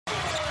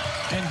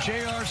And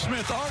J.R.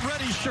 Smith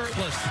already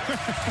shirtless.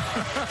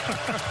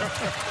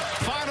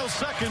 Final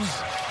seconds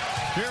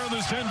here in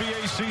this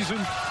NBA season.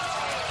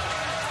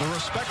 The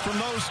respect from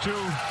those two.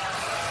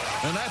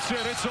 And that's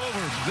it. It's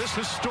over. This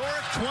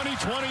historic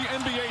 2020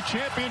 NBA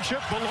championship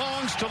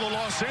belongs to the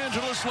Los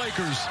Angeles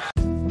Lakers.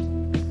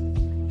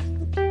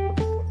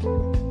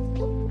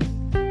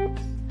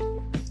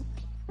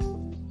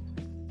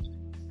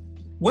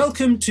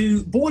 Welcome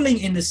to Balling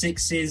in the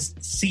Sixes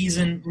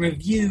season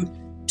review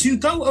to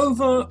go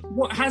over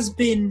what has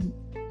been,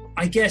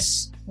 I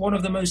guess, one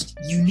of the most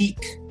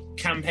unique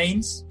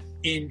campaigns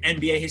in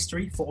NBA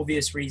history for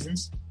obvious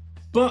reasons.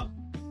 But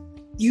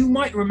you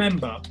might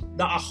remember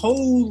that a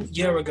whole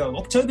year ago,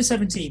 October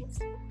 17th,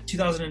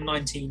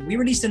 2019, we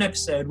released an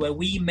episode where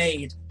we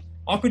made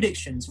our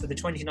predictions for the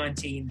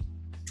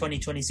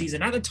 2019-2020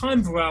 season. At the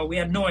time, Varel, we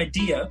had no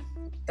idea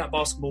that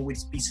basketball would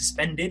be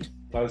suspended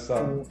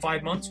for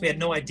 5 months. We had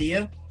no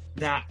idea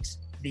that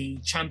the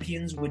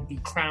champions would be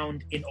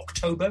crowned in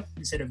October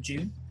instead of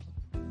June.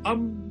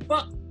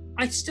 But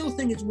I still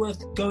think it's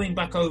worth going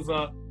back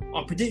over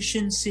our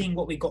predictions, seeing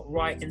what we got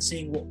right and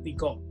seeing what we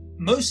got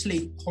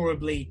mostly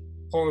horribly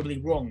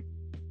wrong.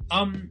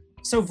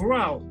 So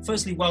Varel,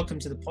 firstly, welcome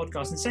to the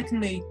podcast. And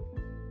secondly,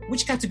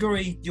 which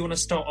category do you want to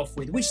start off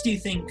with? Which do you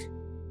think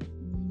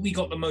we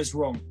got the most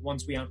wrong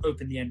once we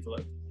open the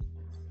envelope?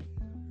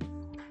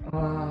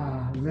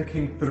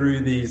 Looking through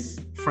these,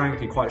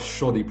 frankly, quite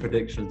shoddy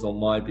predictions on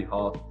my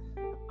behalf,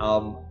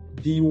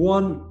 the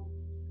one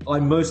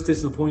I'm most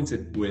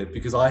disappointed with,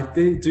 because I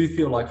do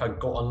feel like I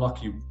got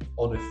unlucky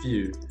on a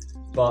few,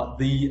 but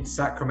the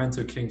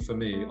Sacramento Kings, for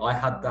me, I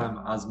had them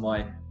as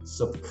my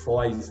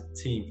surprise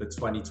team for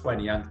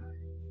 2020, and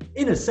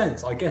in a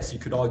sense, I guess you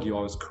could argue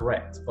I was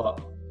correct, but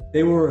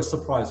they were a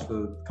surprise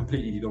for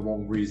completely the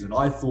wrong reason.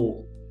 I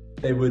thought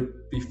they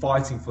would be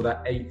fighting for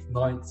that 8th,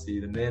 9th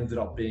seed, and they ended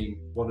up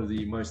being one of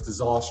the most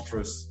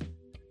disastrous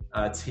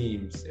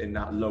teams in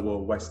that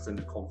lower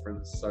Western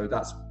Conference. So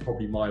that's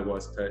probably my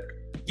worst pick.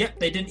 Yep,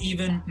 they didn't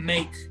even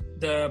make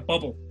the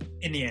bubble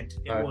in the end.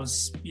 It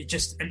was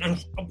just an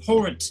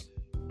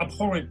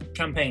abhorrent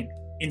campaign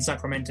in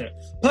Sacramento.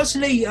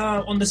 Personally,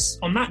 on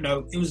that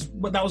note,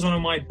 that was one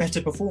of my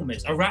better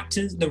performers. The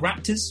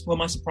Raptors were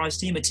my surprise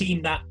team, a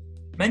team that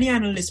many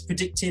analysts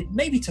predicted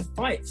maybe to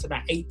fight for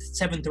that 8th,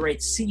 7th or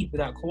 8th seed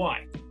without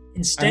Kawhi.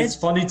 Instead... And it's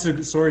funny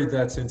sorry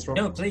there to interrupt.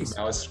 No, please.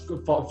 Now, it's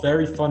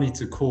very funny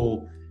to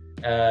call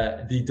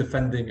the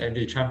defending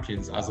NBA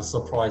champions as a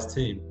surprise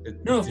team.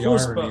 No, of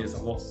course, irony is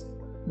lost.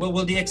 Well,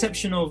 with the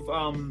exception of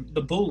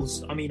the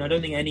Bulls, I mean, I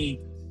don't think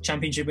any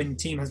championship winning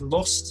team has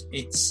lost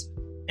its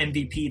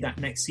MVP that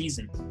next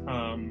season.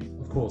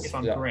 Of course, if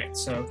I'm correct.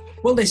 So,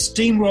 well, they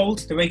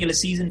steamrolled the regular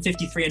season,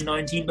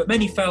 53-19, but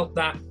many felt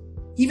that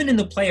even in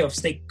the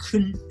playoffs,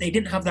 they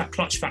didn't have that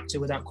clutch factor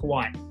without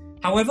Kawhi.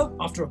 However,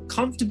 after a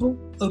comfortable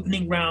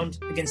opening round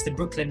against the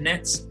Brooklyn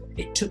Nets,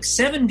 it took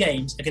 7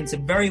 games against a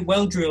very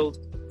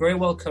well-drilled, very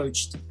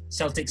well-coached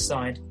Celtics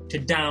side to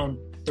down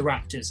the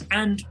Raptors.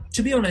 And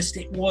to be honest,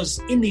 it was,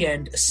 in the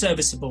end, a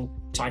serviceable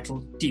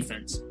title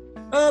defense.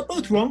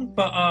 Both wrong,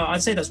 but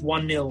I'd say that's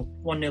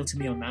 1-0 to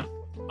me on that.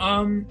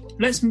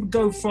 Let's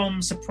go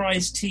from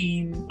surprise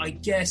team, I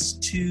guess,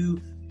 to...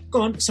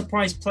 Go on,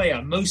 surprise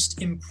player,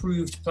 most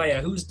improved player.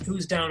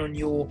 Who's down on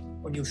your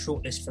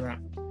shortlist for that?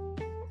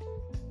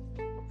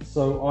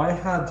 So I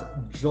had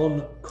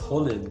John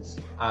Collins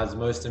as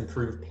most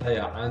improved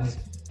player, and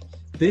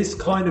this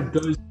kind of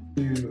goes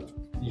to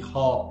the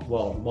heart.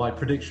 Well, my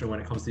prediction when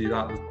it comes to the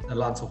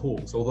Atlanta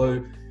Hawks.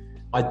 Although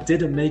I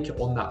didn't make it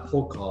on that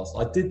podcast,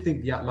 I did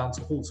think the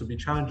Atlanta Hawks would be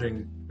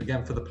challenging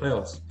again for the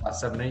playoffs at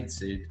 7-8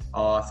 seed.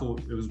 I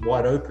thought it was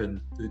wide open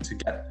to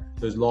get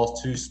those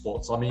last 2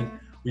 spots. I mean,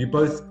 we're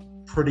both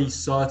pretty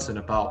certain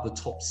about the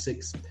top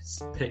 6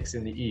 picks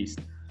in the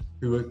East,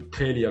 who are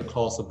clearly a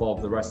class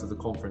above the rest of the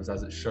conference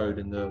as it showed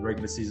in the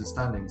regular season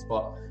standings.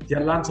 But the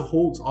Atlanta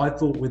Hawks, I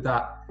thought with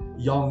that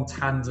young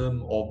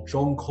tandem of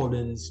John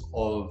Collins,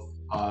 of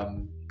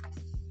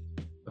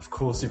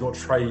course you've got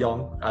Trae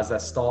Young as their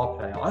star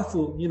player, I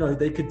thought,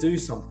 they could do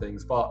some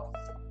things. But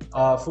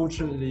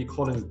fortunately,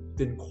 Collins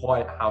didn't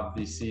quite have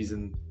the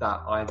season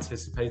that I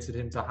anticipated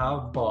him to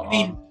have. But I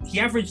mean, he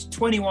averaged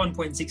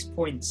 21.6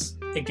 points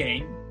a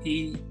game.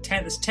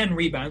 That's 10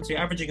 rebounds. So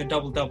you're averaging a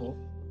double-double.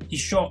 He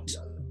shot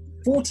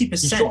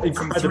 40%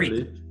 from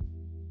 3.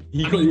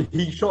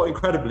 He shot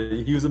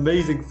incredibly. He was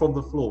amazing from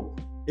the floor.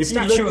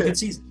 Stats show a good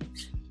season.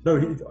 No,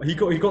 he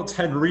got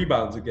 10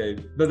 rebounds a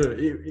game. No,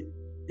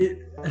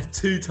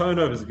 2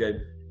 turnovers a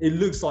game. It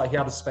looks like he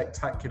had a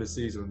spectacular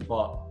season,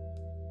 but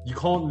you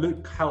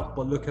can't help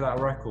but look at that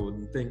record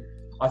and think,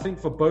 I think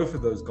for both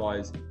of those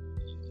guys,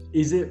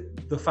 is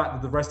it the fact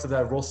that the rest of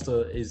their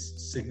roster is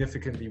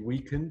significantly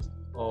weakened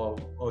or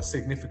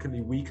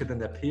significantly weaker than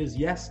their peers?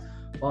 Yes.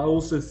 But I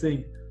also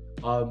think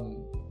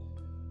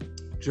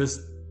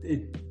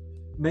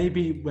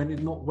maybe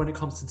when it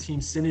comes to team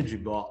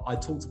synergy, but I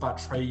talked about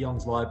Trae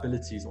Young's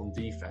liabilities on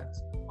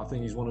defense. I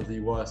think he's one of the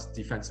worst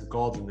defensive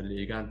guards in the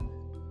league, and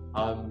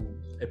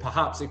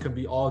perhaps it can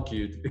be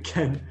argued,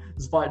 again,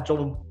 despite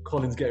John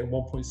Collins getting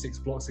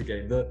 1.6 blocks a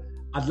game, the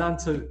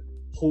Atlanta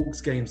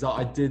Hawks games that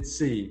I did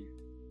see,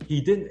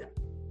 he didn't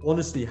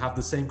honestly have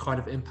the same kind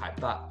of impact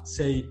that,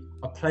 say,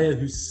 a player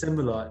who's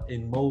similar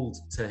in mold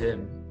to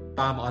him,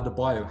 Bam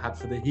Adebayo, had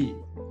for the Heat.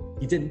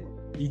 He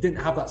didn't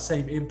have that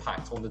same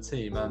impact on the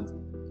team, and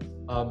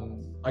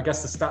I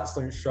guess the stats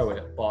don't show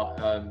it, but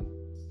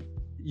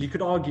you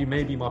could argue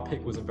maybe my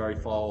pick wasn't very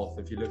far off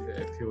if you look at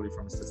it purely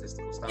from a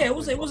statistical standpoint.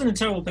 Yeah, it wasn't a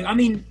terrible pick. I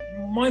mean,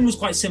 mine was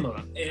quite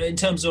similar in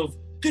terms of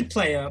good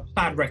player,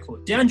 bad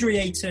record. DeAndre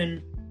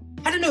Ayton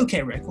had an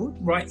okay record,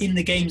 right, in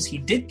the games he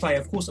did play.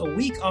 Of course, a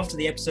week after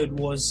the episode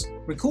was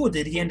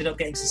recorded, he ended up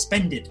getting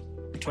suspended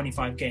for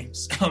 25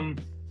 games.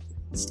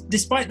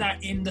 Despite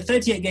that, in the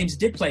 38 games he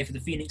did play for the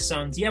Phoenix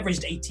Suns, he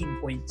averaged 18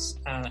 points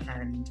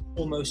and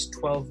almost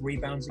 12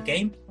 rebounds a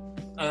game.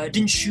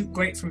 Didn't shoot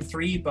great from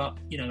three, but,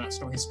 that's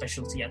not his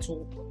specialty at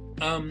all.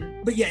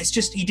 But yeah, it's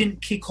just he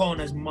didn't kick on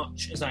as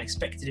much as I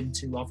expected him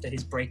to after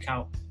his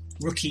breakout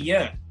rookie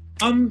year.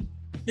 In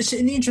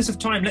the interest of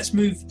time, let's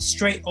move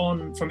straight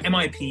on from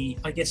MIP,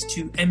 I guess,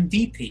 to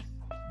MVP.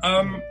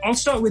 I'll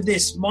start with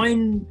this.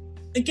 Mine,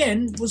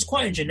 again, was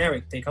quite a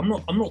generic pick. I'm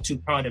not too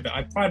proud of it.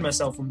 I pride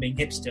myself on being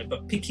hipster,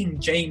 but picking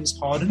James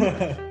Harden.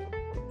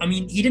 I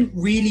mean, he didn't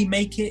really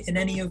make it in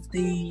any of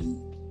the.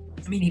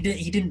 I mean, he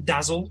didn't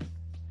dazzle,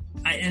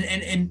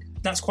 and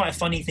that's quite a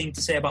funny thing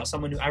to say about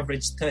someone who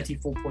averaged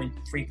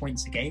 34.3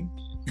 points a game.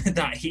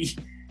 That he's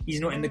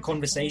not in the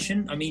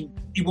conversation. I mean,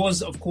 he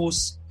was, of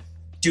course,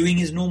 doing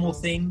his normal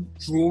thing,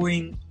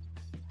 drawing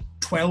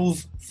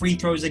 12 free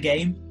throws a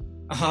game,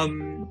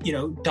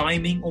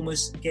 diming,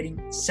 almost getting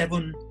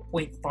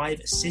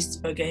 7.5 assists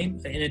per game,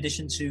 in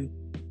addition to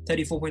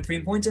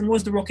 34.3 points, and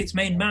was the Rockets'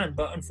 main man.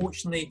 But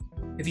unfortunately,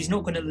 if he's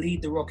not going to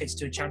lead the Rockets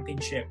to a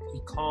championship, he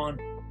can't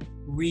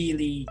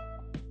really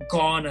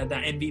garner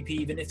that MVP,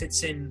 even if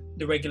it's in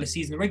the regular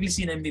season. The regular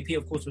season MVP,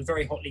 of course, was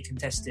very hotly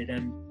contested,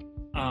 and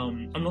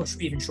I'm not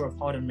even sure if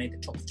Harden made the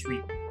top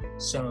three.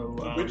 So,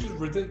 which is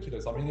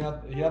ridiculous. I mean,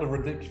 he had a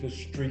ridiculous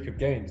streak of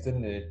games,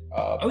 didn't he?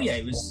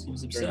 It was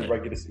absurd. During the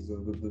regular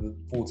season, the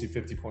 40,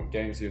 50-point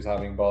games he was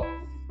having. But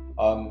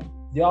I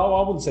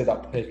wouldn't say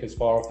that pick is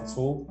far off at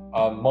all.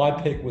 My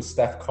pick was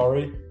Steph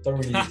Curry. Don't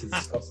really need to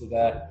discuss it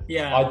there.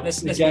 Yeah,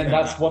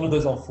 that's one of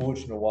those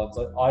unfortunate ones.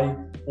 I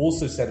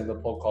also said in the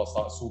podcast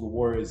that I saw the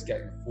Warriors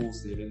getting the 4th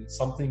seed, and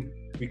something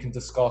we can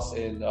discuss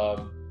in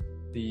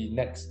the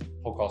next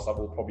podcast that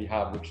we'll probably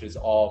have, which is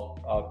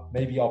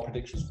maybe our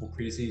predictions for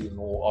preseason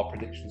or our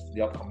predictions for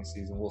the upcoming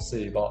season. We'll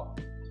see, but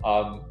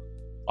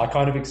I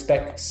kind of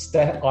expected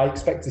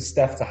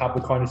Steph to have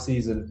the kind of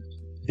season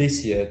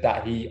this year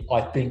that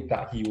I think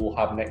that he will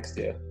have next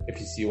year, if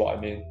you see what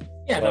I mean.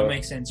 Yeah, that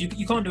makes sense.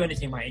 You can't do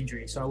anything by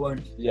injury, so I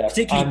won't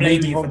particularly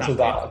blame you for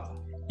that.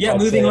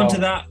 Moving on to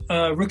that,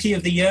 Rookie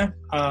of the Year,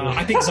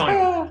 I picked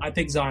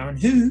Zion.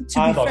 Who,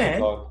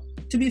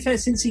 to be fair,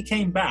 since he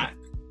came back,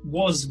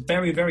 was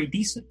very, very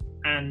decent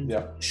and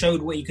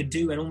showed what he could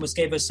do, and almost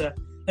gave us a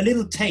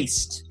little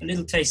taste,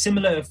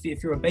 similar,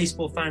 if you're a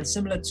baseball fan,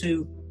 similar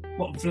to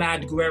what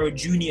Vlad Guerrero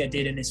Jr.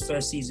 did in his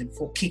first season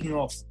before kicking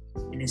off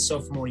in his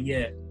sophomore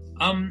year.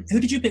 Who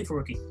did you pick for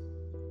rookie?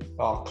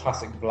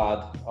 Classic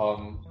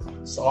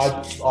Vlad. So I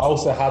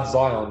also had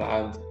Zion,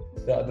 and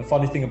the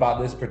funny thing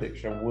about this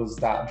prediction was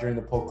that during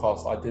the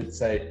podcast I did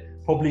say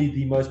probably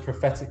the most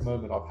prophetic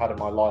moment I've had in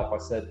my life. I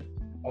said,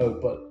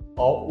 but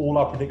all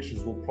our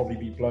predictions will probably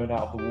be blown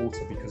out of the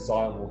water because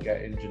Zion will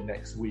get injured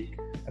next week.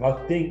 And I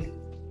think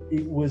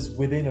it was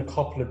within a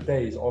couple of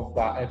days of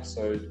that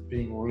episode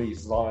being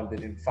released, Zion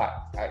did in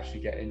fact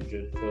actually get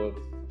injured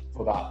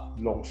for that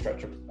long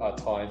stretch of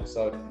time.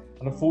 So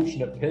an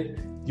unfortunate pick.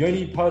 The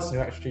only person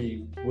who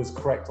actually was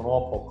correct on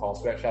our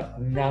podcast, we actually had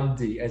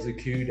Nnamdi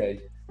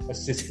Ezekude,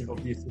 assistant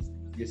of the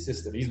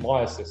assistant. He's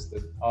my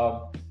assistant.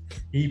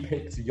 He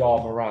picked Yar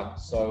Morant.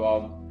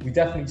 So we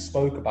definitely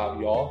spoke about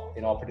Yar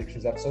in our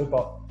predictions episode,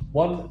 but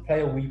one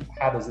player we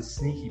had as a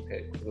sneaky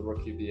pick for the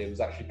Rookie of the Year was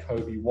actually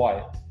Kobe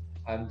White.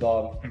 And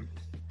a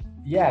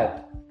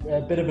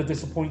bit of a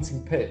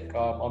disappointing pick.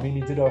 I mean,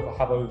 he did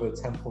have over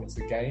 10 points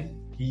a game.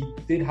 He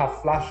did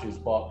have flashes,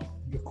 but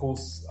of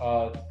course,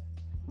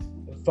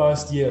 the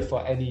first year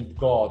for any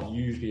guard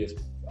usually is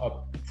a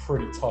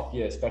pretty tough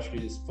year,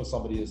 especially for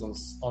somebody as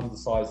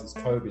undersized as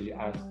Kobe.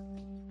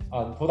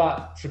 And for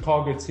that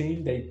Chicago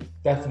team, they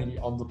definitely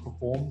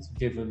underperformed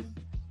given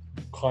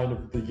kind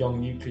of the young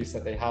nucleus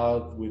that they had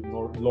with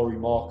Lauri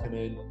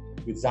Markkanen,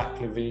 with Zach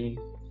LaVine.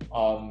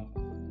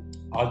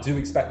 I do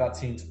expect that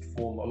team to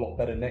perform a lot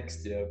better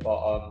next year,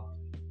 but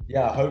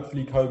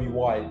hopefully Kobe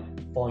White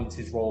finds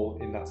his role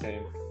in that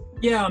team.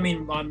 Yeah, I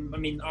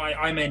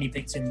mainly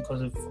picked him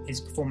because of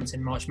his performance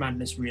in March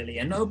Madness, really.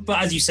 But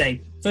as you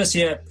say, first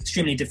year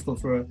extremely difficult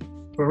for a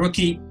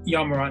rookie.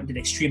 Yar Morant did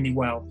extremely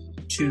well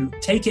to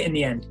take it in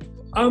the end.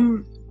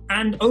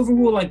 And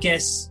overall, I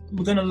guess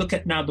we're going to look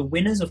at now the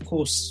winners. Of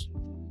course,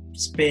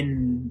 it's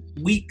been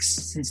weeks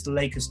since the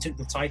Lakers took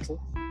the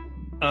title.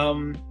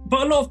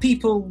 But a lot of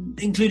people,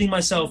 including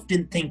myself,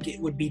 didn't think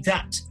it would be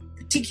that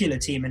particular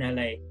team in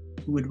LA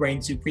who would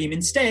reign supreme.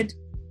 Instead,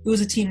 it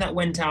was a team that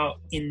went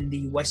out in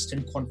the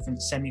Western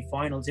Conference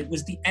semi-finals. It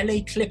was the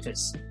LA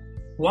Clippers,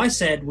 who I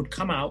said would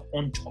come out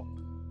on top.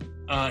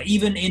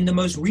 Even in the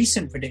most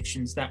recent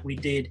predictions that we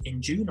did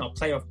in June, our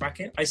playoff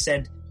bracket, I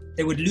said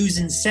they would lose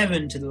in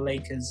 7 to the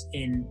Lakers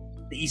in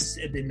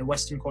the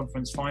Western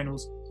Conference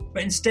Finals.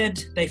 But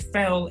instead, they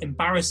fell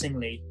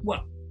embarrassingly.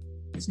 Well,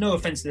 there's no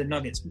offense to the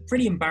Nuggets, but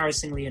pretty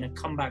embarrassingly in a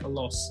comeback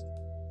loss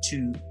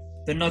to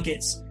the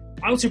Nuggets.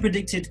 I also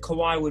predicted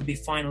Kawhi would be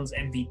Finals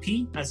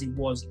MVP, as he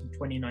was in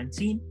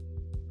 2019.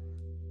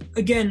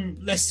 Again,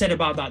 less said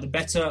about that, the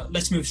better.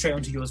 Let's move straight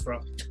on to yours, bro.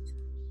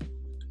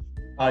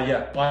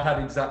 Yeah, I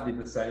had exactly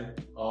the same.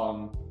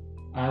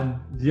 And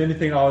the only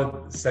thing I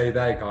would say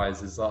there,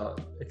 guys, is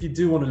if you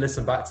do want to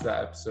listen back to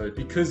that episode,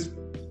 because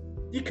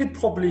you could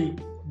probably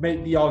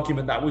make the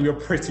argument that we were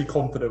pretty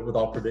confident with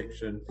our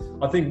prediction.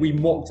 I think we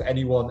mocked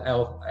anyone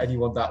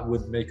that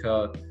would make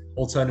a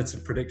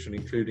alternative prediction,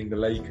 including the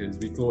Lakers.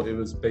 We thought it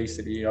was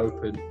basically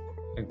open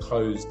and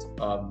closed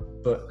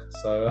book.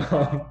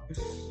 So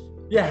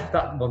yeah,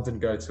 that one didn't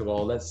go too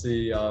well. Let's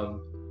see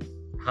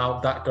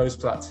how that goes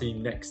for that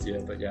team next year.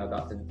 But yeah,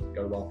 that didn't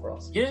go well for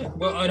us. Yeah,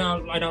 well, in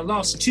our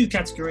last 2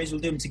 categories,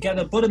 we'll do them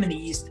together: bottom of the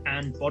East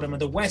and bottom of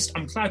the West.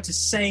 I'm proud to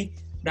say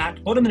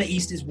that bottom of the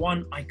East is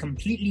one I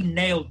completely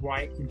nailed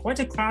right in quite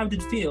a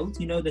crowded field.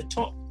 You know, the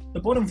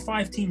bottom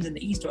 5 teams in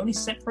the East are only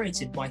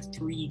separated by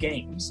 3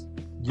 games.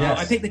 Yes.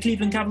 I picked the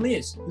Cleveland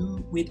Cavaliers,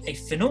 who, with a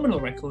phenomenal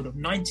record of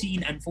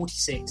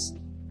 19-46,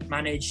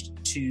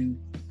 managed to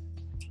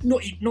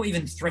not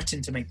even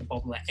threaten to make the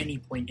bubble at any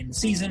point in the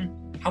season.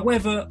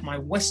 However, my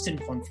Western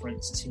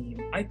Conference team,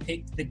 I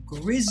picked the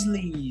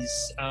Grizzlies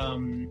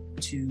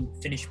to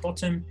finish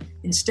bottom.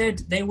 Instead,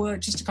 they were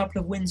just a couple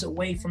of wins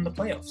away from the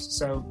playoffs.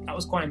 So that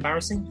was quite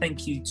embarrassing.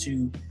 Thank you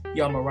to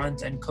Ja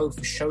Morant and co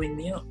for showing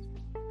me up.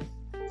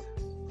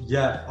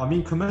 Yeah, I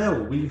mean,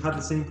 Kumail, we had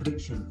the same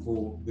prediction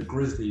for the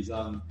Grizzlies.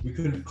 We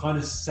could kind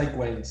of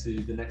segue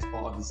into the next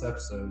part of this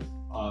episode.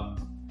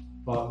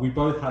 But we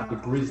both had the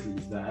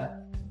Grizzlies there.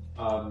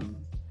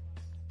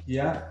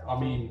 Yeah, I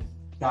mean,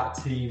 that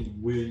team,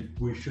 we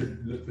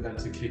should look for them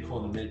to kick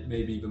on and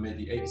maybe even make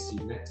the 8th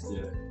seed next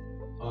year.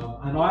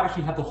 And I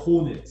actually had the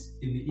Hornets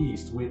in the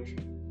East, which,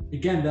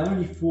 again, they're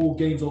only 4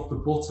 games off the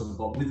bottom,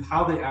 but with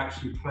how they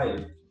actually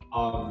play,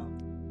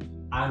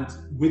 and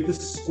with the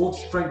squad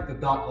strength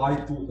that I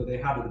thought that they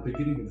had at the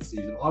beginning of the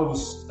season, that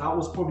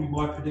was probably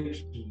my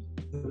prediction,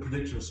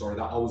 that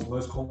I was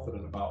most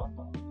confident about.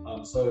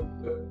 So,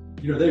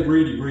 you know, they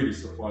really, really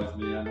surprised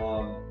me. And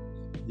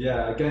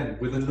yeah, again,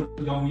 with the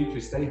young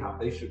nucleus they have,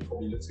 they should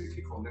probably look to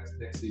kick on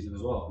next season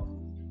as well.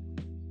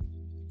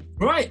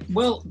 Right,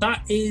 well,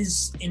 that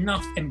is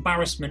enough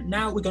embarrassment.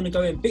 Now we're going to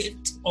go a bit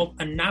of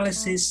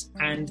analysis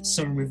and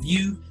some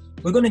review.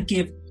 We're going to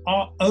give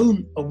our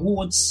own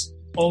awards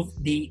of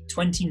the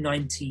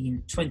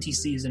 2019-20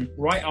 season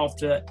right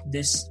after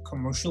this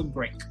commercial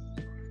break.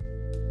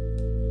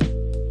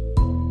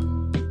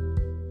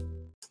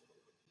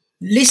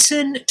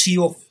 Listen to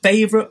your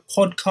favorite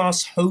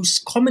podcast hosts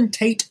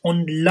commentate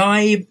on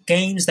live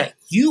games that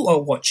you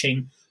are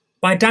watching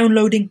by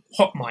downloading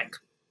Hot Mic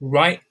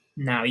right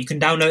now. You can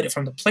download it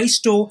from the Play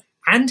Store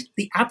and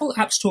the Apple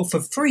App Store for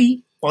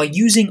free by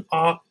using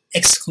our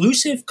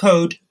exclusive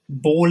code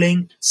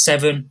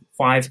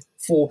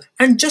BALLING754.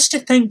 And just to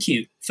thank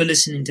you for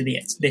listening to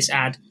this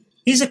ad,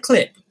 here's a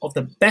clip of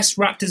the best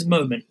Raptors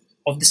moment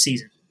of the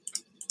season.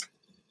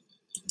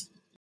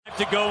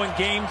 To go in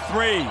Game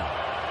 3.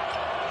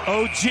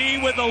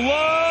 OG with a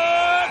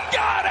look.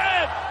 Got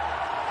it!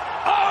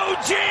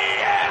 OG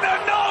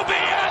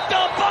Anunoby at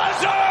the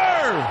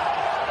buzzer!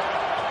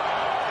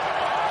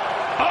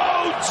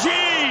 OG!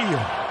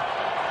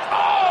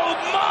 Oh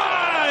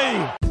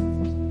my!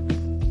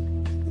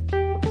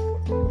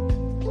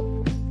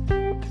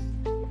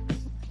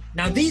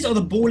 Now these are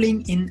the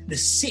Balling in the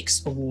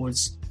 6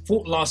 awards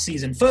for last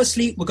season.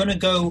 Firstly, we're going to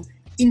go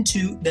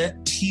into the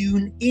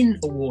Tune In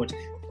award.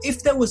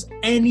 If there was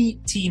any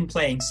team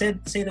playing, say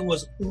there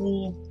was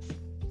all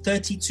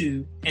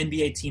 32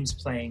 NBA teams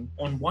playing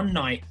on one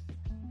night,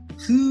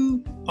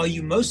 who are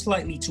you most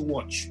likely to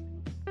watch?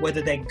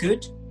 Whether they're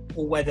good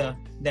or whether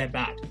they're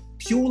bad.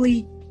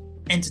 Purely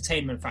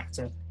entertainment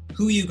factor.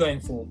 Who are you going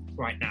for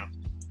right now?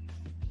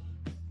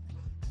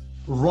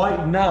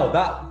 Right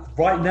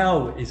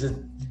now is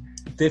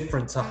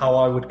different to how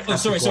I would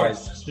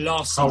categorize.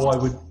 Last how season. I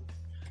would.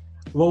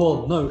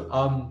 Well, no.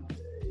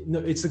 No,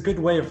 it's a good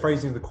way of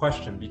phrasing the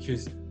question,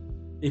 because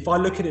if I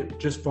look at it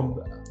just from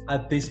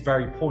at this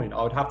very point,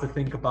 I would have to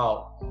think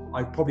about,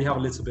 I'd probably have a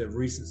little bit of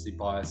recency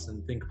bias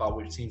and think about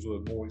which teams were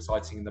more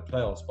exciting in the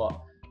playoffs. But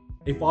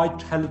if I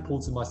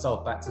teleported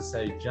myself back to,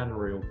 say,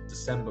 January or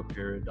December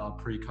period,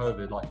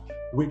 pre-COVID, like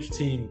which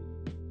team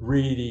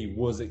really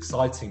was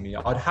exciting me,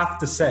 I'd have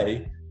to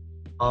say,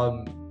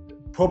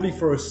 probably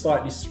for a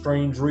slightly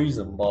strange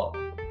reason, but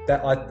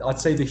that I'd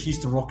say the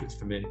Houston Rockets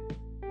for me,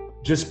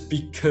 just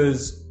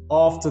because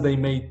after they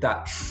made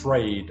that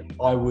trade,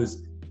 I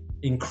was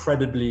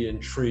incredibly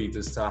intrigued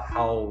as to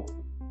how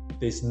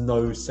this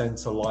no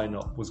center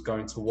lineup was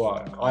going to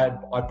work.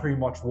 I pretty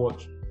much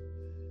watched.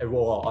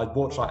 Well, I'd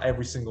watched like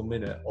every single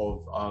minute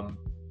of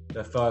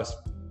the first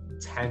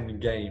 10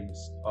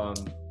 games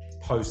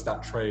post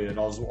that trade, and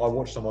I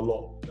watched them a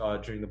lot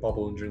during the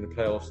bubble and during the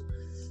playoffs.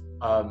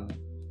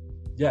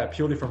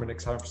 Purely from an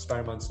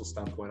experimental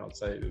standpoint, I'd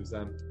say it was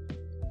them.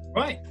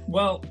 Right.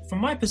 Well, from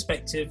my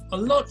perspective, a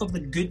lot of the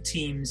good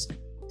teams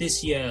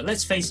this year,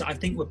 let's face it, I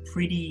think were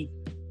pretty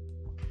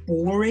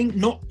boring,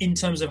 not in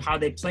terms of how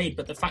they played,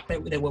 but the fact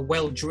that they were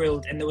well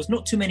drilled, and there was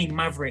not too many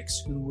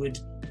Mavericks who would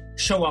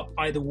show up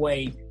either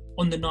way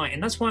on the night,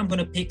 and that's why I'm going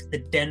to pick the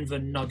Denver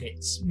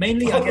Nuggets.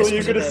 Mainly, I guess thought you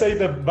were going to say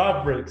the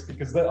Mavericks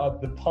because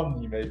the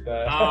pun you made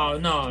there. Oh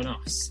no!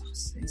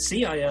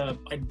 See, I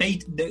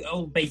bait the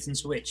old bait and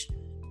switch.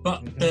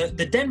 But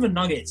the Denver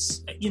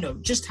Nuggets,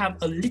 just have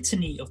a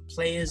litany of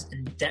players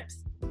and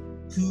depth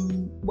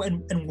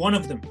and one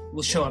of them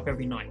will show up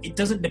every night. It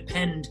doesn't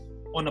depend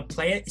on a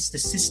player. It's the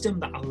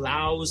system that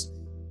allows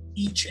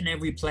each and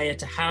every player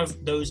to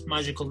have those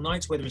magical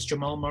nights, whether it's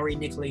Jamal Murray,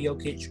 Nikola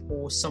Jokic,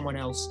 or someone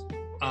else.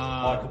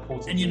 I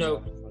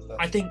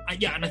think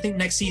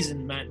next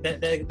season, man, they're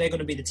going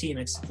to be the team,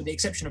 with the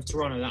exception of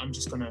Toronto. That I'm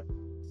just going to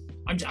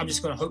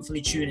hopefully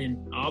tune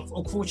in.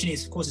 Unfortunately,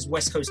 of course, it's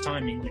West Coast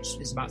timing, which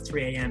is about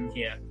 3 a.m.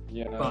 here.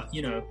 Yeah. But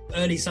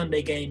early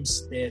Sunday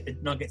games, the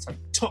Nuggets are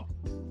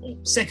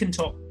second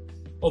top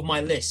of my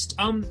list.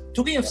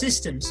 Talking of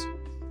systems,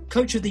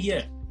 Coach of the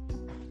Year.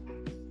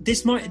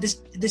 This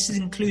is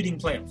including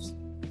playoffs,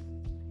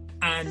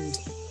 and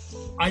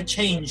I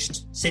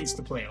changed since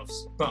the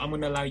playoffs. But I'm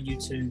going to allow you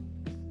to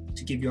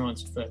give your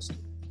answer first.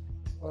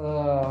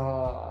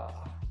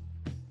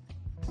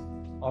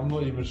 I'm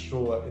not even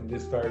sure in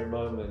this very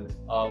moment.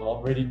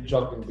 I'm really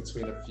juggling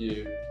between a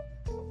few.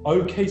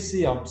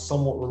 OKC, I'm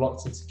somewhat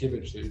reluctant to give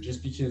it to,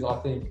 just because I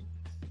think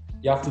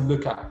you have to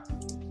look at,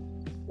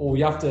 or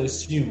you have to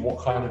assume what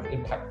kind of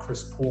impact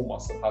Chris Paul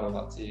must have had on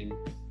that team,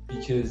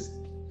 because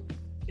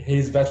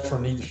his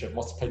veteran leadership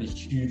must have played a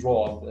huge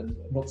role. And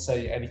not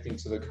saying anything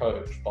to the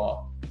coach, but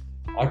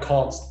I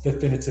can't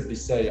definitively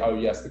say, oh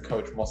yes, the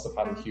coach must have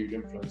had a huge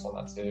influence on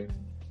that team.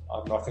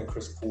 I think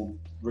Chris Paul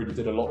really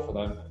did a lot for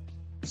them.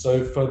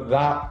 So for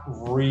that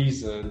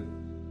reason,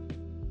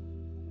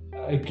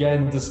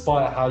 again,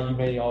 despite how you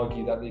may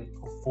argue that they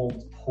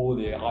performed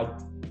poorly, I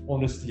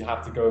honestly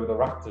have to go with the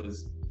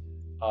Raptors.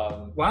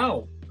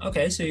 Wow.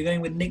 Okay, so you're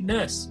going with Nick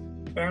Nurse.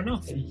 Fair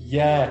enough.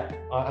 Yeah,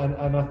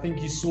 and I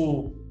think you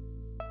saw,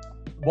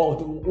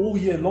 all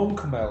year long,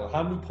 Kamel,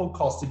 how many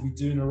podcasts did we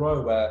do in a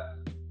row where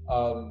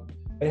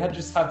they had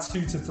just had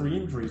 2 to 3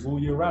 injuries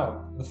all year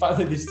round? The fact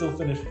that they still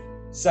finished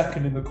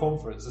second in the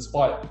conference,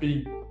 despite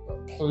being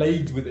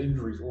plagued with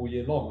injuries all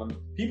year long, and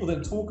people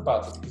didn't talk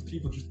about it because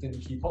people just didn't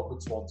keep up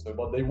with Toronto,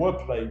 but they were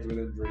plagued with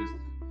injuries.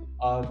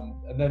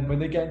 And then when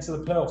they get into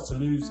the playoffs, to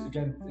lose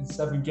again in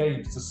 7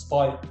 games,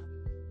 despite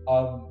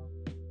how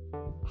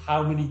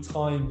many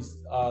times,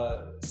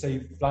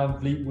 say, Van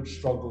Vliet would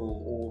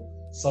struggle, or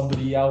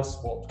somebody else,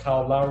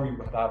 Kyle Lowry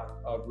would have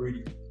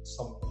really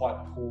some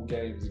quite poor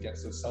games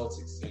against those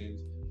Celtics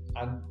teams,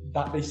 and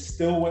that they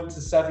still went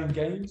to 7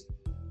 games.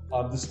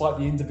 Despite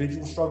the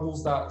individual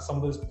struggles that some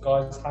of those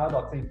guys had,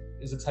 I think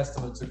is a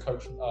testament to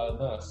Coach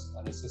Nurse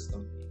and his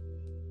system.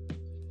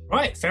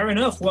 Right, fair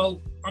enough.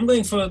 Well, I'm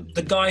going for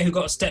the guy who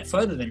got a step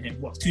further than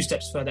him. 2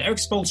 steps further, Erik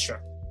Spoelstra.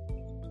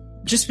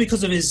 Just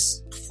because of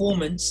his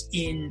performance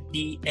in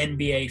the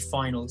NBA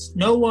Finals.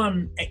 No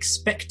one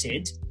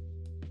expected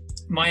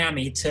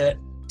Miami to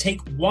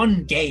take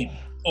 1 game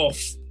off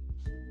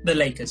the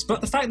Lakers.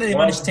 But the fact that they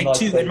managed to take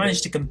 2 and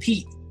managed to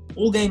compete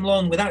all game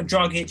long without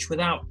Dragic, was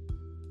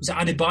it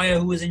Adebayo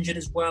who was injured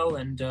as well?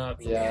 And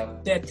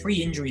they had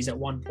 3 injuries at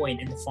one point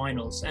in the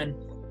finals. And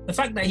the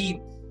fact that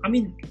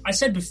I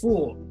said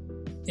before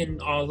in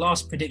our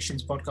last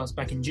predictions podcast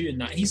back in June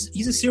that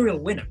he's a serial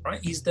winner, right?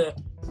 He's the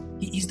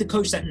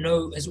coach that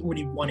has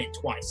already won it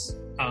twice.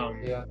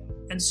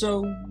 And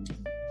so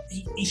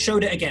he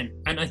showed it again.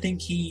 And I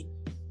think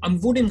I'm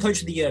voting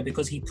Coach of the Year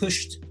because he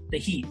pushed the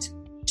Heat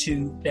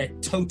to their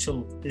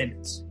total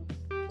limits.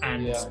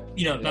 And,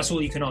 that's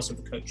all you can ask of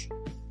the coach.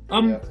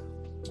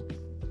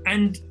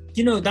 And,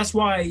 that's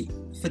why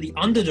for the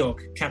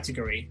underdog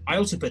category, I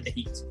also put the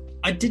Heat.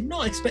 I did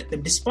not expect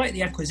them, despite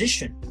the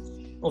acquisition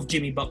of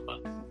Jimmy Butler,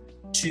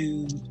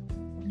 to,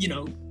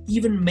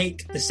 even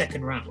make the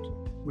second round,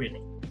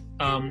 really.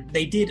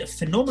 They did a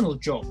phenomenal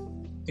job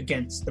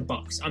against the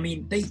Bucks. I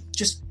mean, they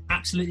just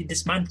absolutely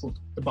dismantled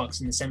the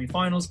Bucks in the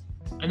semifinals.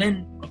 And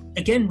then,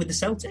 again, with the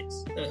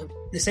Celtics.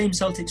 The same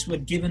Celtics who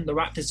had given the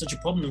Raptors such a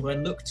problem, who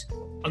had looked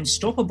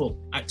unstoppable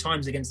at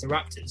times against the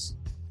Raptors.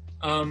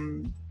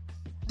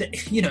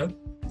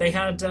 They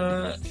had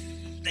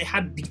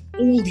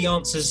all the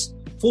answers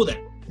for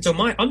them. So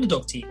my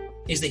underdog team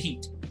is the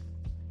Heat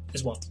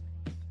as well.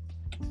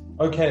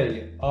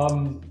 Okay,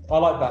 I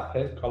like that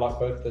pick. I like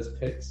both those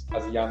picks,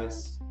 as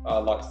Giannis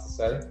likes to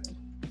say.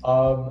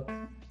 I'm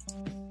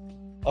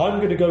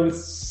going to go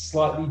with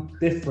slightly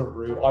different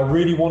route. I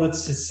really wanted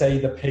to say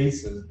the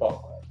Pacers,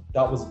 but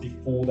that was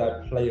before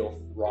their playoff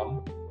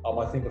run.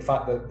 I think the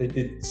fact that they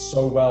did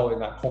so well in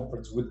that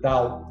conference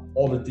without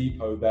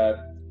Oladipo,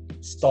 their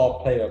star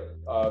player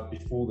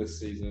before this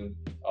season,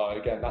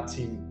 again, that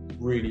team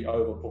really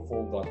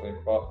overperformed, I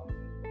think. But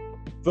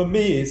for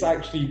me, it's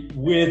actually,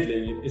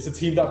 weirdly, it's a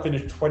team that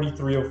finished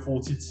 23 of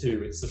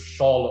 42. It's the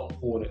Charlotte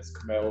Hornets,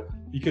 Camille,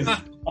 because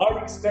I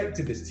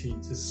expected this team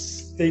to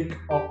stink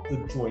up the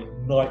joint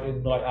night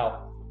in, night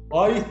out.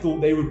 I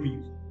thought they would be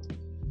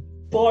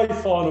by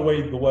far and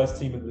away the worst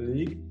team in the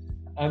league.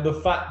 And the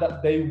fact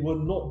that they were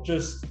not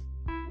just,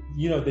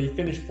 they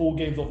finished 4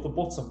 games off the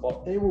bottom,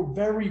 but they were a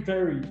very,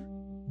 very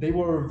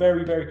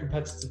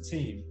competitive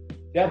team.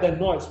 They had their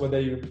nights where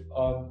they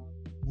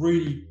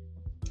really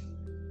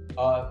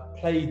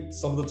played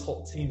some of the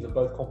top teams in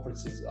both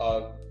conferences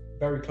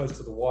very close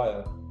to the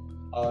wire.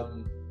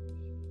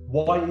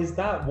 Why is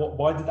that?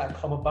 Why did that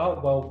come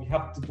about? Well, we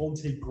have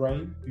Devontae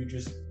Graham, who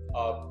just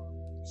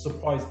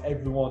surprised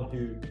everyone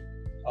who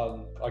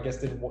I guess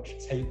didn't watch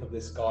tape of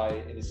this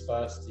guy in his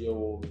first year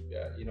or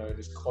in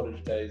his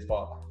college days,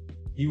 but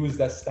he was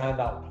their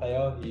standout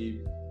player.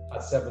 He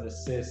had 7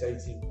 assists,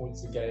 18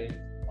 points a game,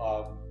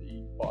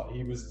 but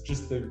he was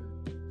just the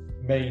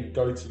main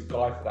go-to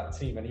guy for that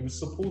team, and he was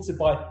supported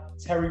by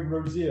Terry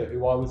Rozier,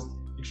 who I was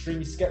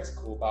extremely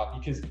skeptical about,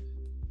 because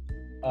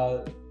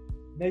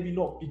maybe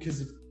not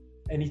because of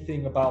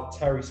anything about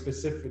Terry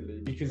specifically,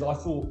 because I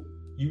thought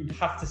you'd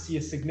have to see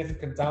a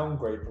significant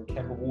downgrade from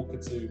Kemba Walker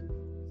to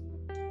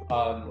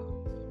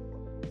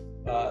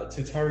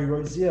Terry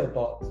Rozier,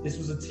 but this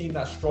was a team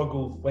that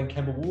struggled when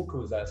Kemba Walker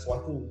was there, so I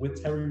thought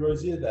with Terry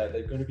Rozier there,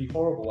 they're going to be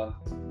horrible.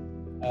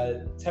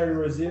 And Terry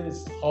Rozier,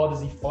 as hard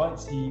as he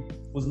fights, he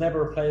was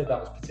never a player that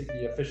was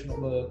particularly efficient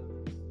on the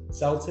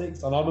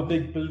Celtics, and I'm a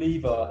big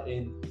believer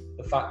in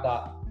the fact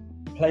that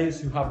players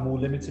who have more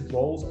limited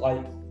roles,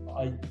 I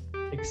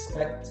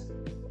expect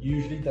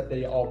usually that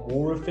they are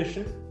more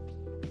efficient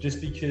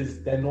just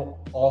because they're not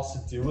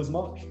asked to do as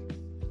much.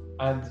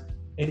 And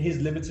in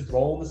his limited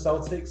role in the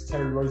Celtics,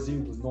 Terry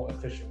Rozier was not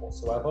efficient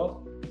whatsoever.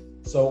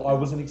 So I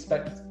wasn't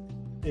expecting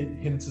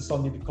him to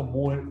suddenly become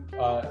more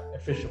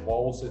efficient while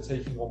also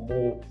taking on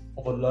more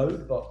of a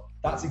load. But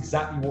that's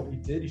exactly what he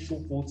did. He shot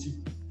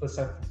 40%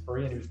 from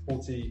 3 and he was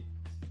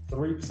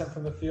 43%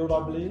 from the field,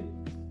 I believe.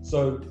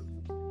 So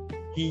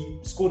he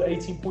scored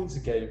 18 points a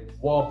game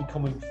while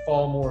becoming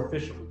far more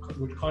efficient,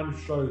 which kind of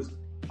shows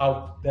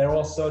how there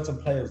are certain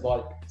players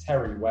like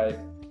Terry where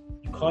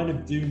you kind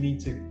of do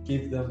need to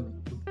give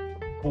them the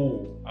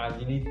ball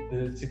and you need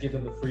to give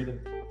them the freedom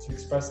to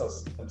express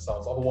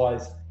themselves.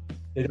 Otherwise,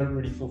 they don't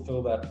really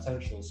fulfill their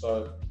potential.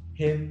 So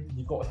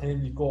you've got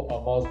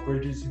Miles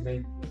Bridges, who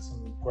made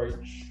some great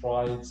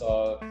strides.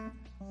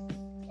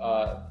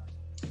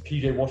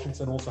 PJ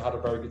Washington also had a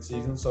very good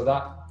season. So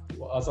that,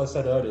 as I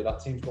said earlier, that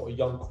team's got a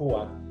young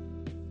core,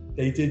 and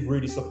they did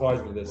really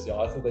surprise me this year.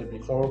 I thought they'd be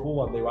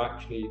horrible, and they were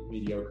actually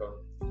mediocre.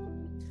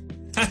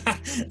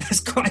 That's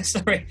quite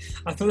sorry.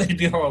 I thought they'd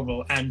be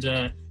horrible,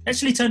 and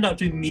actually turned out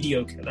to be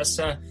mediocre. That's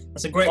a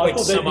great way to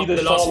sum up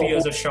the last few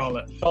years of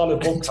Charlotte.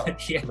 Charlotte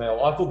Bobcats. Yeah.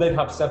 I thought they'd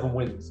have 7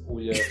 wins all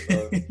year.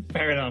 So.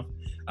 Fair enough.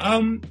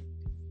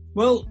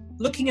 Well,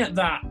 looking at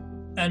that,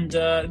 and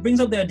it brings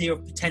up the idea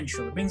of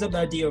potential. It brings up the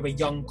idea of a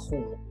young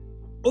core.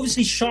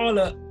 Obviously,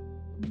 Charlotte,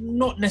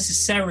 not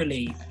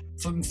necessarily,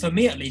 for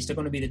me at least, are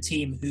going to be the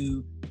team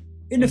who,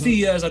 in a few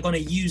years, are going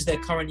to use their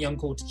current young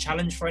core to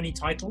challenge for any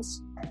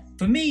titles.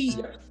 For me,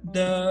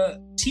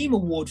 the team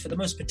award for the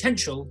most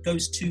potential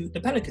goes to the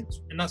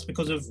Pelicans, and that's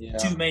because of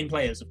 2 main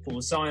players, of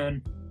course,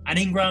 Zion and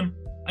Ingram.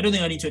 I don't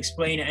think I need to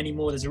explain it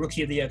anymore. There's a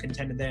Rookie of the Year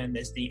contender there, and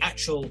there's the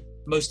actual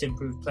most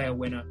improved player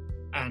winner,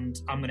 and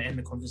I'm going to end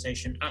the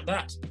conversation at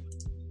that.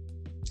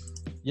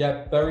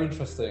 Yeah, very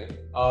interesting.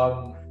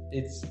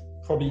 It's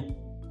probably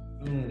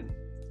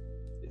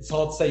it's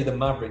hard to say the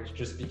Mavericks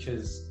just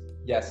because,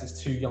 yes,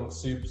 it's 2 young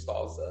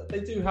superstars. They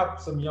do have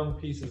some young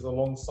pieces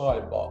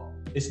alongside, but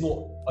it's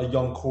not a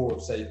young core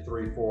of, say,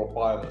 3, 4, or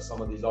 5 that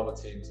some of these other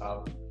teams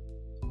have.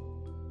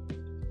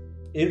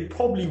 It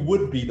probably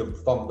would be the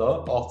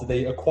Thunder after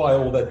they acquire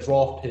all their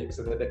draft picks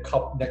in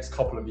the next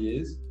couple of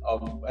years,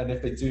 and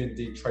if they do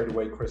indeed trade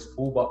away Chris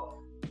Paul.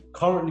 But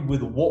currently,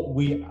 with what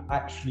we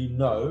actually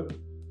know,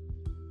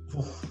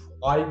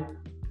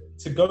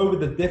 to go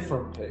with a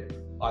different pick,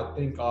 I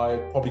think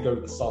I'd probably go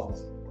with the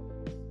Suns.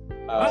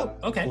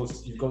 Okay. Of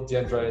course, you've got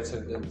DeAndre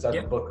Ayton and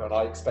Devin Booker, and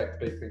I expect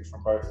big things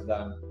from both of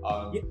them.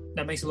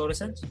 That makes a lot of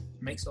sense.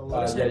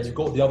 Yeah, you've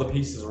got the other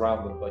pieces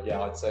around them, but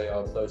yeah, I'd say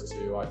those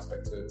 2 I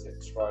expect to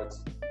take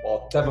strides.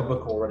 Well, Devin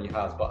Booker already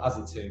has, but as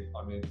a team,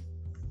 I mean...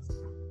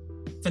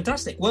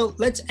 Fantastic. Well,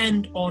 let's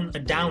end on a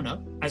downer,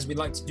 as we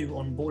like to do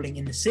on Balling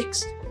in the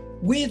Six,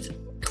 with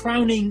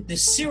crowning the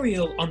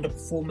serial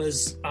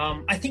underperformers.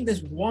 I think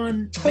there's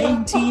one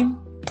main team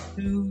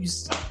who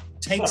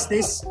takes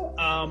this,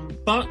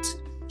 but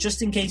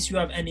just in case you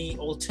have any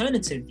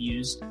alternative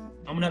views,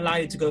 I'm going to allow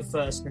you to go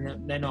first,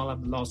 and then I'll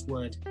have the last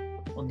word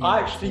on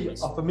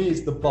the for me,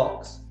 it's the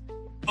Bucks.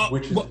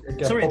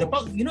 The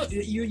Bucks. You know,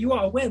 you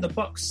are aware the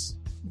Bucks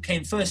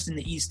came first in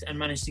the East and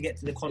managed to get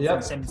to the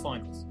conference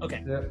semi-finals.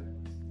 Okay. Yeah.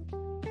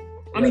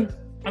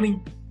 I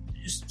mean,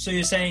 so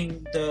you're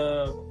saying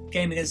the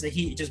game against the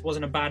Heat just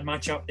wasn't a bad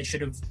matchup? They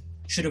should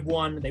have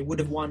won. They would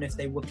have won if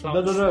they were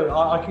clutch. No.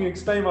 I can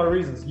explain my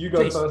reasons. You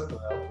go Please. first,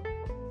 Camille.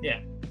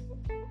 Yeah.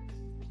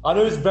 I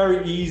know it's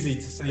very easy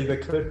to say the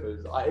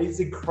Clippers. It's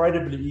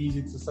incredibly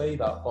easy to say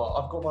that, but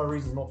I've got my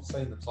reasons not for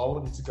saying them, so I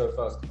want you to go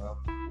first, Camille.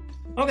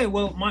 Okay,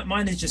 well,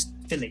 mine is just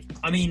Philly.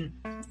 I mean,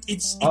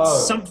 it's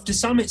tough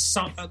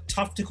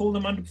to call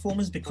them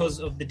underperformers because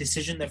of the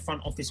decision their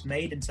front office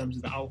made in terms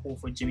of the Al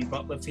Horford, Jimmy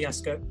Butler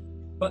fiasco.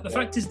 But the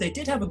fact is, they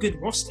did have a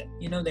good roster.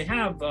 You know, they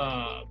have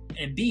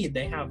Embiid,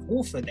 they have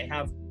Horford, they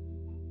have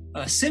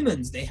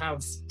Simmons, they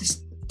have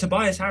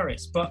Tobias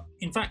Harris. But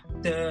in fact,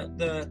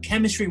 the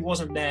chemistry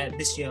wasn't there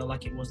this year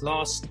like it was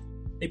last.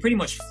 They pretty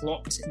much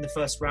flopped in the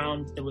first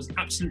round. There was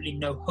absolutely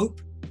no hope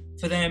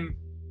for them,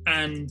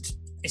 and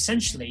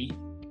essentially,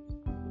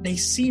 they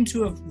seem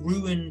to have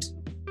ruined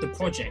the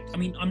project. I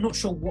mean, I'm not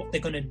sure what they're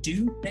going to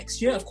do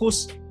next year. Of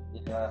course,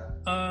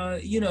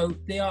 you know,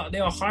 they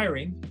are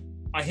hiring.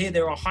 I hear they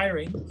are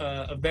hiring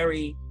a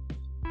very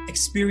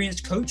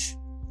experienced coach.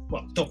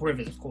 Well, Doc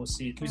Rivers, of course,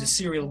 who's a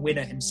serial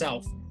winner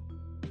himself.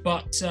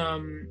 But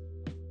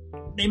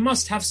they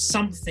must have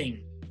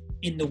something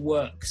in the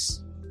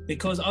works,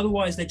 because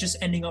otherwise they're just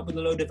ending up with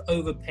a load of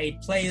overpaid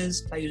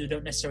players who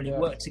don't necessarily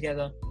work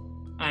together.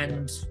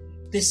 And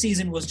this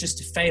season was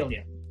just a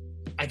failure,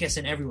 I guess,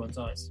 in everyone's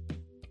eyes.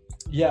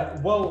 Yeah,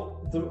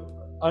 well,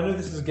 I know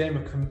this is a game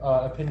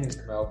of opinions,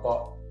 Camille,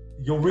 but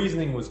your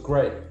reasoning was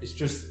great. It's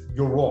just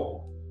you're wrong.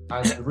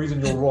 And the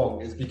reason you're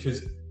wrong is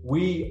because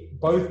we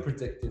both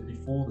predicted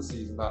before the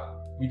season that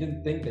we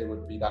didn't think they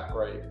would be that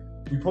great.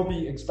 We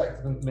probably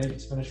expected them maybe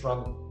to finish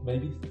around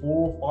maybe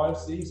 4 or 5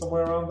 seeds,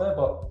 somewhere around there,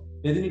 but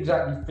they didn't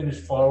exactly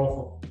finish far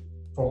off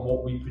from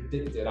what we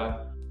predicted. And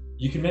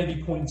you can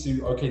maybe point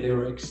to, okay, they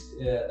were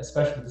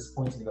especially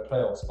disappointing in the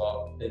playoffs,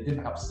 but they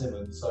didn't have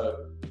Simmons.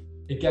 So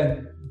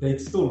again, they'd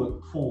still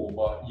look poor,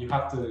 but you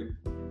have to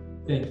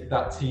think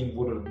that team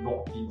would have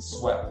not been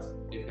swept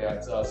if they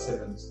had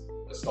Simmons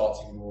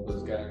starting in all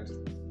those games.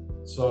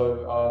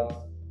 So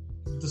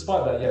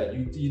despite that, yeah,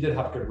 you did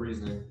have good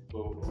reasoning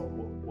for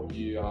what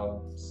you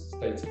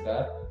stated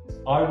there.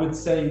 I would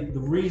say the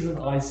reason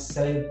I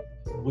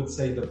would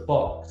say the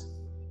Bucks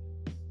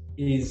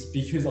is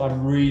because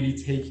I'm really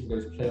taking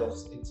those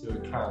playoffs into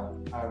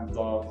account, and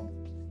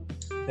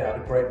they had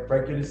a great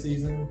regular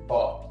season,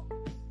 but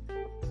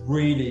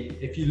really,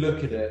 if you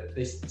look at it,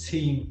 this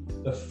team,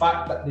 the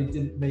fact that they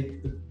didn't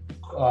make the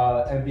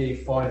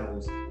NBA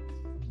Finals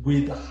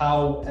with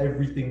how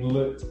everything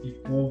looked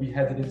before we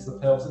headed into the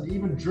playoffs, and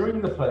even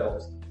during the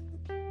playoffs,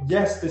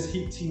 yes, this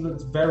Heat team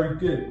looked very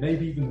good,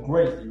 maybe even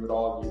great, you would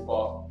argue,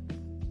 but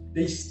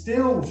they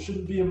still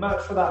shouldn't be a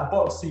match for that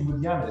Bucks team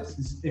with Giannis.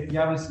 If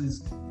Giannis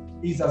is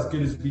as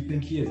good as we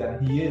think he is,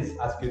 and he is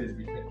as good as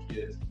we think he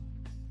is.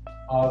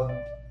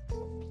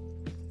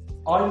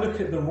 I look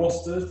at the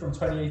rosters from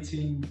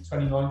 2018,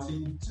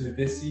 2019 to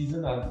this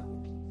season, and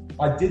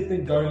I did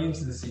think going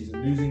into the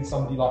season, losing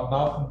somebody like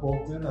Malcolm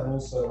Brogdon and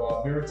also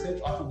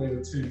Mirotic, I thought they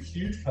were 2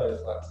 huge players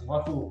for that team.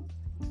 I thought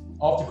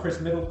after Chris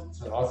Middleton,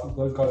 I thought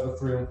those guys were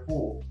 3 and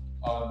 4.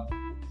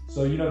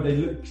 So, you know,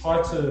 they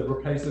tried to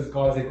replace those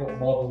guys. They got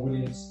Marvin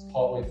Williams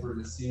partway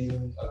through the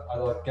season,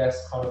 I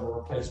guess kind of a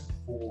replacement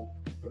for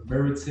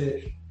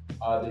Mirotic.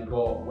 They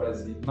got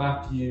Wesley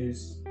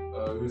Matthews,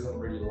 who isn't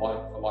really like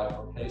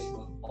a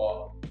replacement,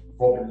 but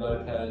Robin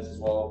Lopez as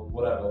well,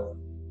 whatever.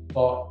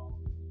 But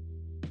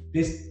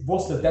this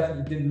roster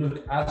definitely didn't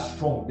look as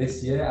strong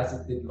this year as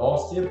it did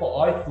last year, but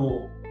I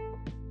thought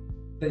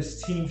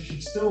this team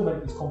should still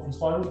make these conference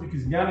finals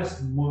because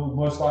Giannis will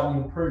most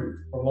likely improve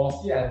from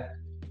last year.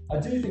 And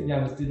I do think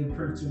Giannis did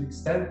improve to an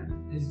extent.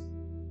 His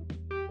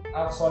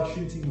outside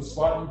shooting was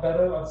slightly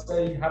better. I'd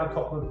say he had a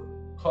couple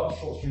of clutch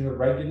shots during the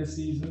regular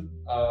season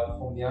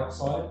from the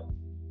outside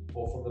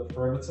or from the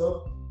perimeter.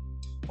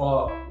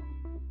 But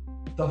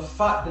the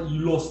fact that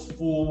you lost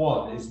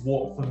 4-1 is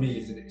what, for me,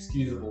 is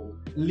inexcusable.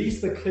 At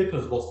least the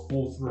Clippers lost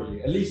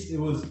 4-3. At least it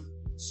was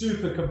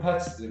super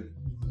competitive.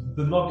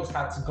 The Nuggets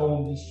had to go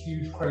on these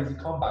huge, crazy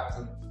comebacks.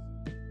 And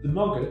the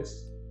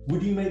Nuggets,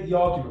 would you make the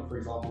argument, for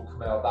example,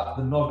 Kamel, that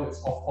the Nuggets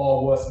are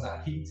far worse than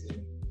that Heat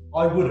team?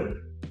 I wouldn't.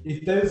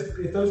 If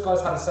those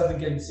guys had a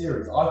 7-game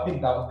series, I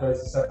think that would go to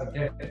 7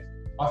 games.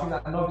 I think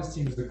that Nuggets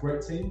team is a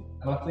great team,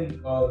 and I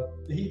think the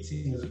Heat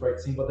team is a great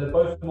team, but they're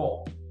both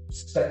not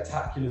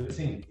spectacular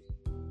teams.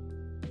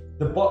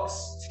 The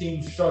Bucks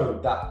team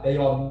showed that they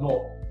are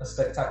not a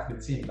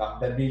spectacular team, that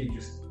they're merely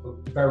just a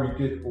very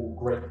good or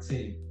great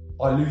team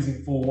by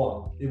losing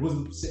 4-1. It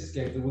wasn't 6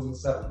 games, it wasn't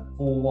 7,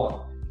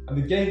 4-1. And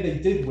the game they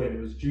did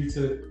win was due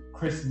to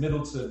Chris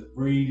Middleton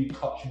really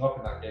clutching up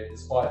in that game,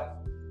 despite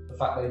the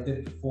fact that he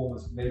didn't perform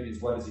maybe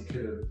as well as he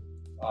could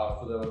have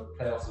for the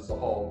playoffs as a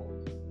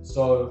whole.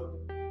 So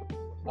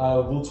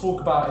we'll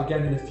talk about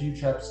again in a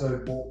future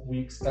episode what we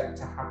expect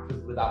to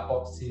happen with that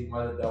Bucks team,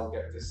 whether they'll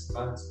get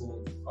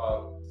dismantled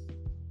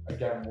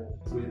again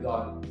with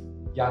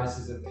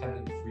Giannis'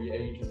 impending free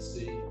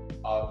agency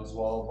as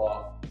well,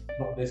 but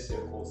not this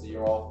year, of course, the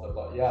year after.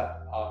 But yeah,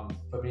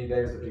 for me,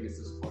 they were the biggest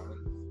disappointment.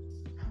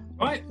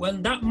 Right, well,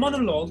 that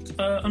monologue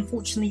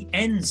unfortunately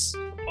ends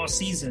our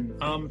season.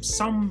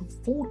 Some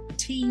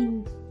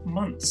 14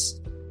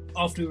 months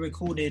after we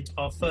recorded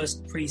our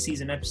first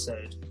pre-season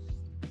episode.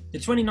 The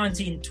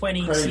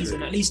 2019-20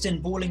 season, at least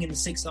in Balling in the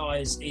Six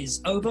Eyes,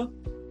 is over.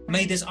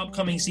 May this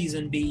upcoming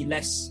season be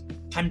less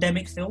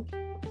pandemic-filled,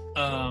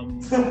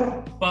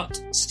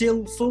 but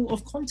still full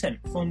of content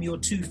from your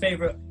two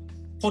favourite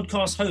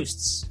podcast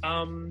hosts.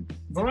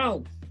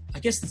 Viral, I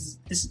guess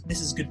this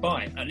is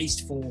goodbye, at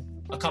least for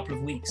a couple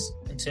of weeks,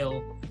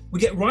 until we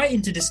get right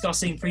into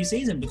discussing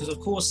pre-season, because, of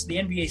course, the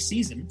NBA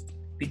season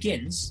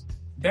begins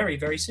very,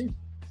 very soon.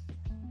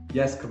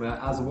 Yes, Kamer,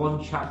 as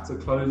one chapter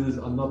closes,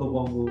 another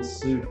one will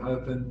soon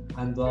open.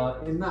 And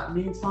in that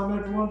meantime,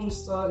 everyone,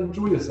 just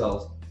enjoy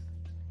yourselves.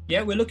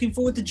 Yeah, we're looking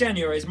forward to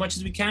January as much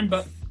as we can,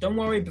 but don't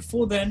worry,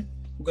 before then,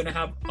 we're going to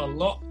have a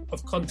lot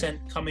of content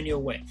coming your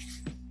way.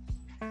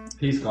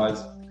 Peace,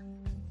 guys.